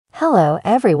Hello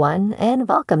everyone and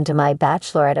welcome to my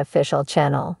Bachelorette official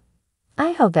channel.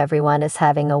 I hope everyone is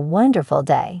having a wonderful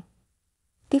day.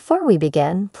 Before we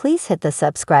begin, please hit the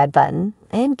subscribe button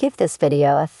and give this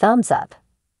video a thumbs up.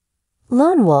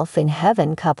 Lone Wolf in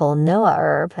Heaven couple Noah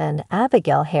Erb and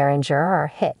Abigail Herringer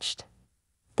are hitched.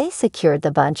 They secured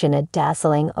the bunch in a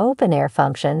dazzling open-air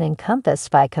function encompassed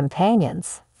by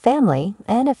companions, family,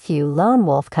 and a few Lone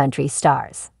Wolf country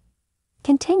stars.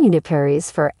 Continued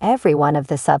appearances for every one of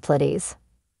the subtleties.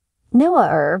 Noah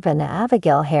Erb and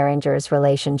Abigail Herringer's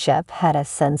relationship had a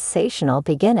sensational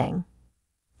beginning.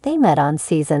 They met on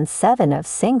season 7 of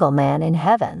Single Man in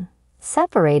Heaven,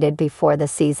 separated before the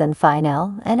season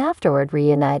finale and afterward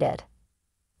reunited.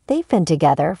 They've been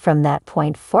together from that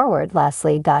point forward.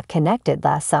 Leslie got connected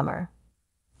last summer.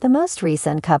 The most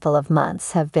recent couple of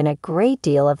months have been a great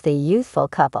deal of the youthful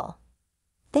couple.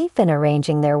 They've been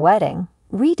arranging their wedding,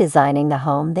 redesigning the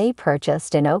home they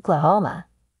purchased in Oklahoma,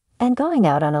 and going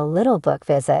out on a little book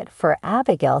visit for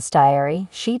Abigail's diary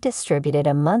she distributed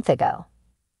a month ago.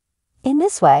 In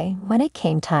this way, when it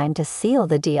came time to seal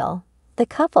the deal, the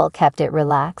couple kept it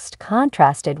relaxed,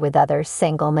 contrasted with other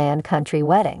single-man country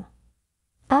wedding.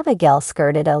 Abigail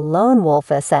skirted a lone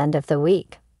wolfess end of the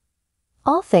week.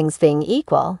 All things being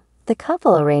equal, the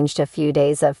couple arranged a few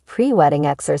days of pre-wedding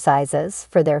exercises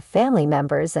for their family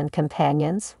members and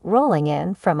companions rolling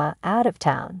in from out of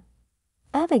town.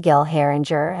 Abigail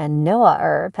Herringer and Noah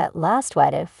Erb at last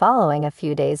wedded following a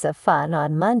few days of fun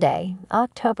on Monday,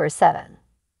 October 7.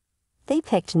 They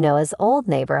picked Noah's old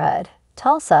neighborhood,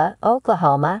 Tulsa,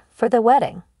 Oklahoma, for the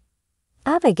wedding.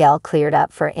 Abigail cleared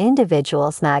up for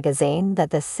Individuals magazine that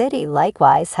the city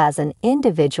likewise has an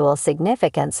individual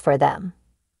significance for them.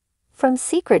 From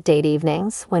secret date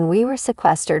evenings when we were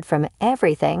sequestered from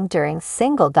everything during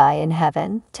Single Guy in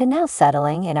Heaven to now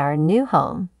settling in our new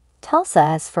home, Tulsa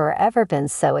has forever been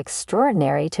so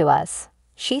extraordinary to us,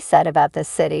 she said about the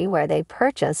city where they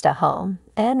purchased a home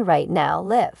and right now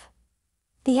live.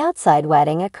 The outside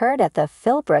wedding occurred at the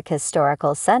Philbrook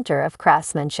Historical Center of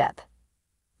Craftsmanship.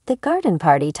 The garden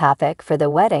party topic for the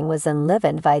wedding was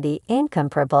enlivened by the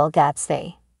incomparable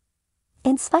Gatsby.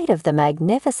 In spite of the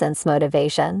magnificence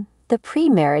motivation, the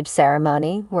pre-marriage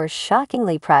ceremony was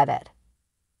shockingly private.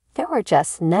 There were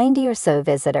just 90 or so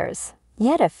visitors,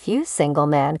 yet a few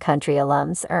single-man country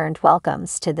alums earned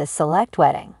welcomes to the select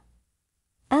wedding.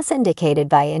 As indicated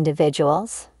by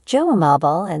Individuals, Joe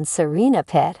Amable and Serena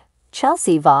Pitt,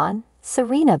 Chelsea Vaughn,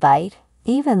 Serena Bite,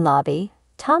 Evan Lobby,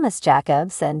 Thomas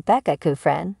Jacobs and Becca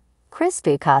Kufrin, Chris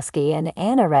Bukowski and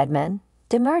Anna Redman,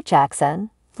 Demar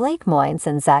Jackson, Blake Moynes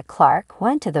and Zach Clark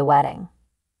went to the wedding.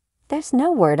 There's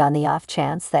no word on the off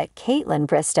chance that Caitlin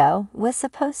Bristow was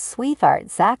supposed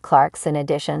sweetheart Zach Clark's in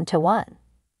addition to one.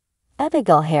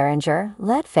 Abigail Herringer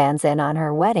let fans in on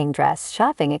her wedding dress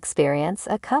shopping experience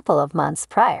a couple of months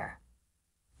prior.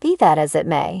 Be that as it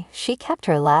may, she kept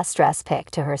her last dress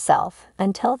pick to herself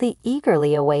until the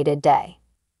eagerly awaited day.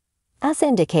 As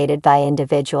indicated by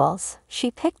Individuals,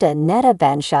 she picked a Netta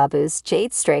Ben-Shabu's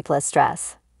jade strapless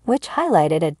dress, which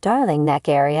highlighted a darling neck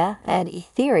area and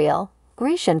ethereal,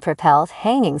 Grecian-propelled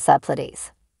hanging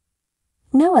subtleties.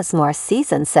 Noah's more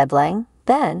seasoned sibling,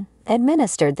 Ben,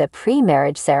 administered the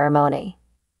pre-marriage ceremony.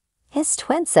 His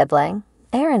twin sibling,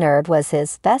 Aaron Erb, was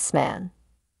his best man.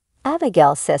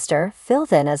 Abigail's sister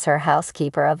filled in as her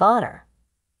housekeeper of honor.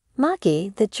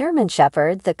 Maki, the German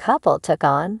shepherd the couple took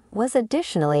on, was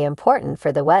additionally important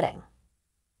for the wedding.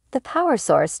 The Power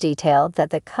Source detailed that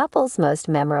the couple's most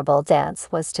memorable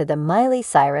dance was to the Miley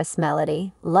Cyrus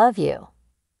melody, Love You.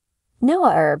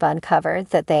 Noah Erb uncovered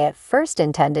that they at first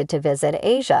intended to visit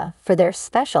Asia for their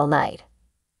special night.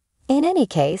 In any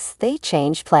case, they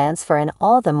changed plans for an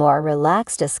all the more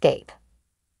relaxed escape.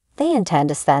 They intend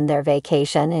to spend their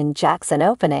vacation in Jackson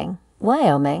Opening,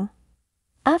 Wyoming.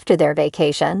 After their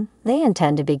vacation, they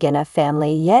intend to begin a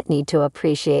family yet need to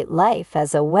appreciate life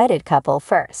as a wedded couple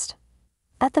first.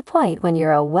 At the point when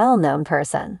you're a well-known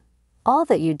person, all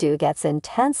that you do gets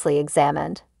intensely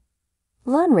examined.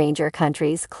 Lone Ranger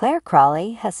Country's Claire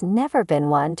Crawley has never been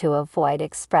one to avoid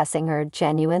expressing her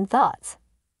genuine thoughts.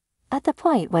 At the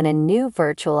point when a new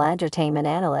virtual entertainment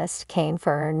analyst came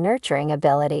for her nurturing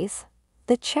abilities,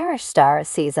 the cherished star of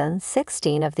season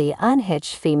 16 of The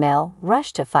Unhitched female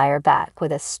rushed to fire back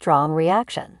with a strong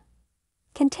reaction.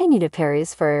 Continued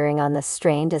appearances for airing on the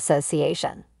strained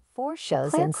association. 4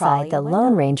 shows Claire inside Crawley the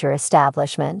Lone Ranger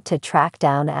establishment to track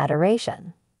down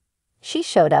adoration. She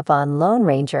showed up on Lone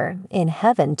Ranger in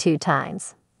Heaven 2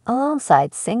 times,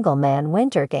 alongside Single Man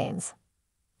Winter Games.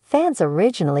 Fans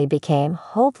originally became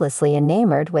hopelessly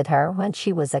enamored with her when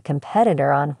she was a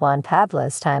competitor on Juan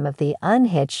Pablo's time of The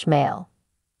Unhitched Male.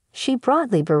 She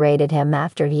broadly berated him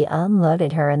after he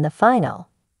unloaded her in the final.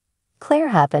 Claire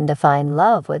happened to find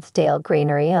love with Dale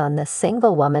Greenery on the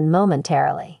single woman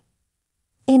momentarily.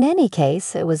 In any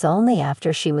case, it was only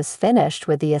after she was finished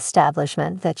with the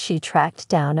establishment that she tracked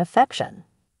down affection.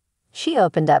 She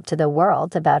opened up to the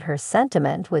world about her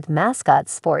sentiment with mascot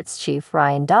sports chief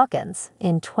Ryan Dawkins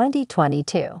in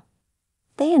 2022.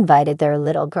 They invited their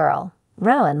little girl,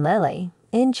 Rowan Lily,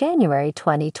 in January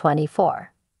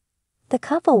 2024. The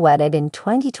couple wedded in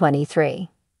 2023.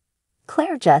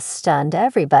 Claire just stunned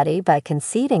everybody by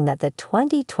conceding that the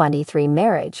 2023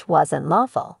 marriage wasn't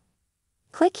lawful.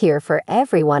 Click here for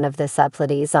every one of the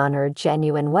subtleties on her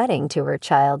genuine wedding to her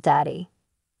child daddy.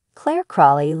 Claire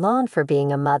Crawley longed for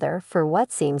being a mother for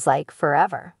what seems like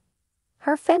forever.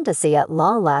 Her fantasy at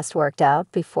long last worked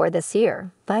out before this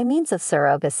year by means of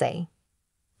surrogacy.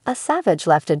 A savage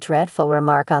left a dreadful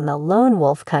remark on the Lone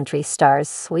Wolf Country star's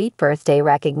sweet birthday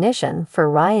recognition for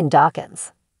Ryan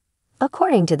Dawkins.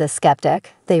 According to the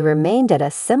skeptic, they remained at a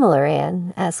similar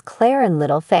inn as Claire and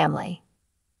little family.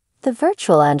 The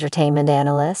virtual entertainment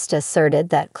analyst asserted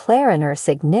that Claire and her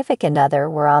significant other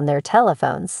were on their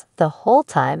telephones the whole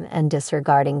time and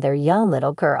disregarding their young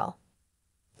little girl.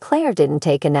 Claire didn't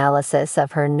take analysis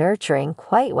of her nurturing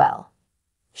quite well.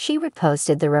 She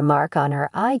reposted the remark on her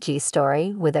IG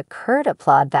story with a curt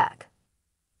applaud back.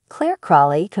 Claire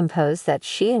Crawley composed that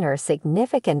she and her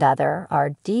significant other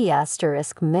are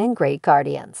D*men great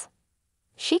guardians.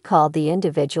 She called the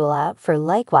individual out for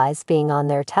likewise being on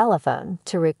their telephone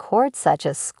to record such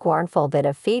a scornful bit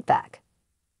of feedback.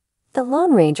 The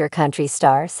Lone Ranger country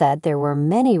star said there were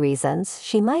many reasons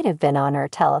she might have been on her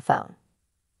telephone.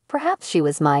 Perhaps she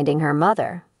was minding her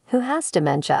mother, who has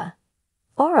dementia.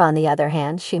 Or on the other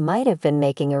hand, she might have been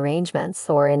making arrangements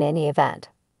or in any event,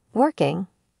 working.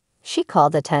 She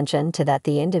called attention to that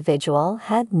the individual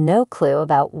had no clue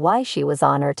about why she was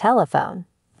on her telephone,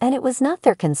 and it was not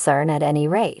their concern at any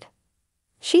rate.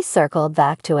 She circled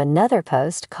back to another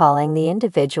post calling the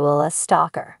individual a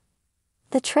stalker.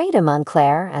 The trade among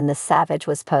Claire and the savage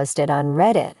was posted on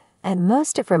Reddit, and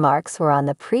most of remarks were on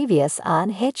the previous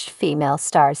unhitched female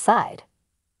star's side.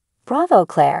 Bravo,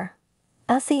 Claire!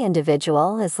 As the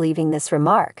individual is leaving this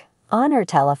remark, on her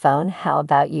telephone, how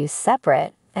about you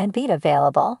separate and be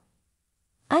available?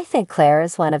 I think Claire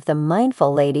is one of the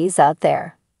mindful ladies out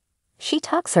there. She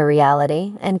talks her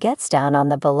reality and gets down on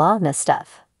the Bologna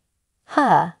stuff.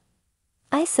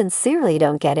 I sincerely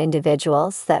don't get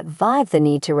individuals that vibe the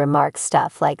need to remark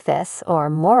stuff like this or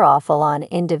more awful on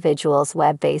individuals'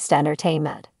 web-based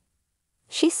entertainment.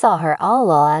 She saw her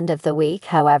all end of the week,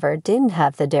 however, didn't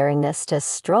have the daringness to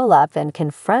stroll up and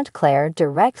confront Claire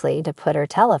directly to put her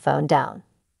telephone down.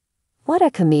 What a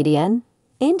comedian!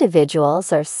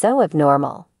 Individuals are so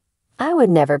abnormal. I would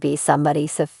never be somebody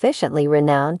sufficiently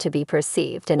renowned to be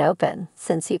perceived and open,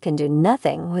 since you can do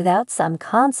nothing without some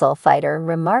console fighter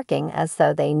remarking as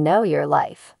though they know your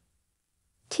life.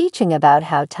 Teaching about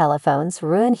how telephones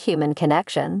ruin human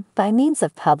connection by means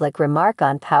of public remark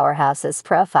on Powerhouse's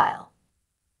profile.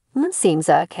 Seems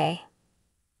okay.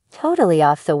 Totally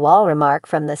off-the-wall remark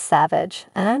from the savage,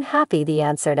 and I'm happy they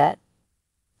answered it.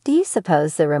 Do you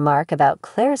suppose the remark about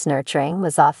Claire's nurturing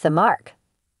was off the mark?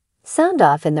 Sound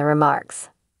off in the remarks.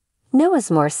 Noah's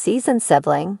more seasoned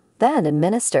sibling then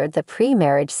administered the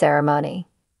pre-marriage ceremony.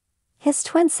 His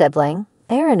twin sibling,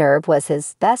 Aaron Erb, was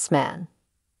his best man.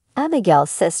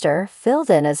 Abigail's sister filled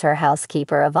in as her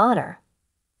housekeeper of honor.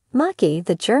 Mucky,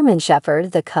 the German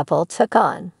shepherd the couple took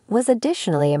on, was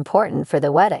additionally important for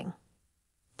the wedding.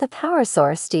 The Power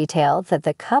Source detailed that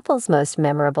the couple's most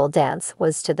memorable dance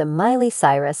was to the Miley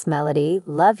Cyrus melody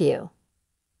Love You.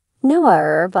 Noah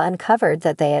Erb uncovered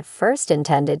that they had first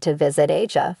intended to visit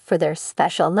Asia for their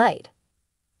special night.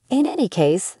 In any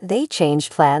case, they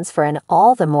changed plans for an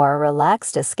all the more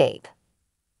relaxed escape.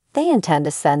 They intend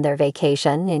to spend their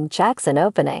vacation in Jackson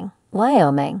Opening,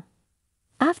 Wyoming.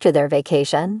 After their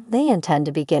vacation, they intend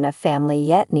to begin a family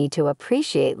yet need to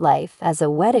appreciate life as a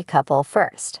wedded couple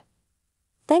first.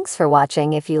 Thanks for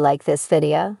watching. If you like this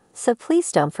video, so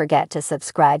please don't forget to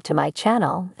subscribe to my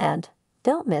channel and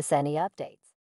don't miss any updates.